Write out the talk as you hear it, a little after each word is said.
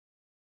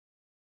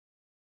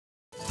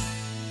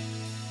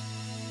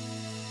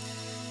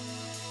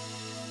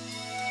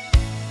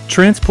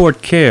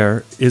Transport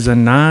Care is a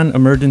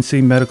non-emergency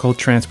medical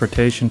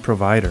transportation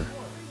provider.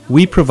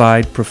 We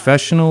provide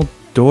professional,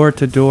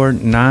 door-to-door,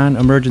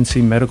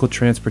 non-emergency medical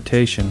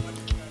transportation,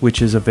 which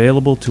is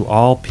available to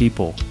all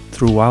people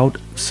throughout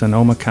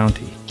Sonoma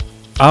County.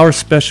 Our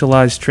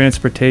specialized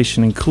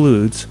transportation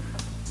includes,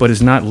 but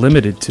is not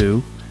limited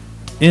to,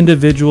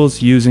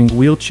 individuals using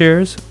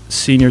wheelchairs,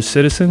 senior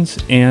citizens,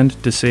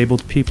 and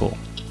disabled people.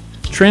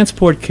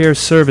 Transport Care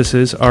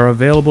services are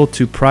available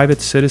to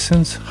private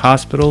citizens,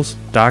 hospitals,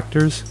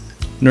 doctors,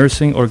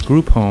 nursing or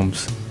group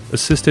homes,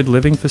 assisted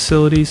living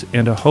facilities,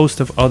 and a host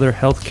of other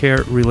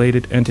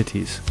healthcare-related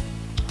entities.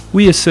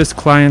 We assist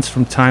clients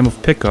from time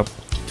of pickup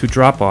to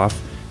drop-off,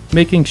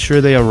 making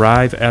sure they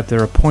arrive at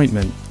their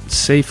appointment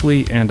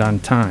safely and on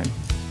time.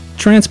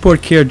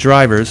 Transport Care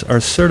drivers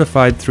are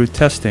certified through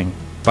testing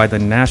by the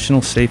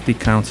National Safety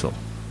Council.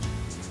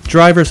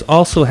 Drivers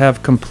also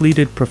have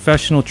completed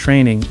professional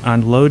training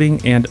on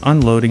loading and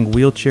unloading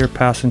wheelchair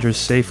passengers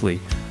safely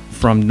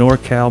from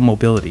NorCal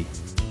Mobility.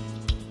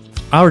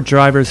 Our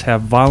drivers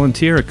have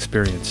volunteer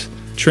experience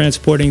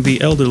transporting the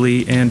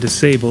elderly and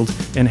disabled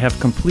and have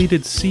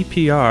completed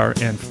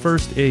CPR and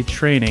first aid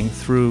training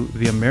through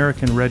the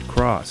American Red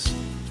Cross.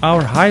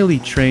 Our highly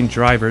trained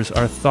drivers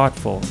are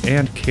thoughtful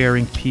and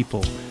caring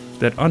people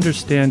that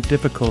understand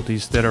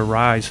difficulties that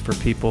arise for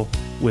people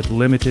with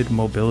limited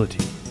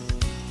mobility.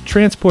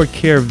 Transport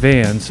Care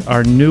vans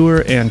are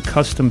newer and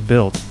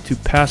custom-built to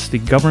pass the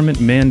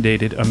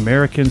government-mandated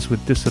Americans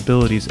with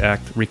Disabilities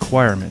Act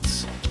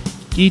requirements.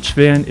 Each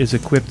van is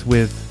equipped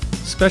with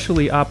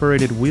specially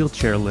operated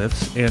wheelchair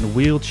lifts and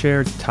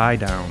wheelchair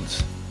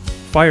tie-downs,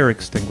 fire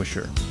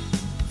extinguisher,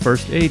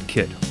 first aid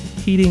kit,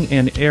 heating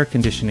and air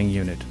conditioning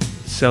unit,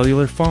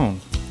 cellular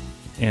phone,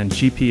 and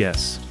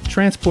GPS.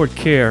 Transport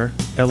Care,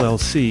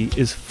 LLC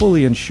is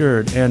fully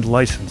insured and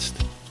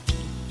licensed.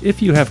 If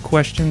you have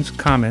questions,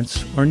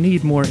 comments, or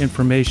need more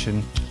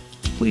information,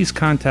 please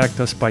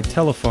contact us by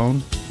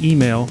telephone,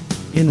 email,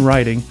 in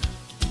writing,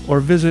 or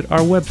visit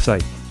our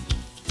website.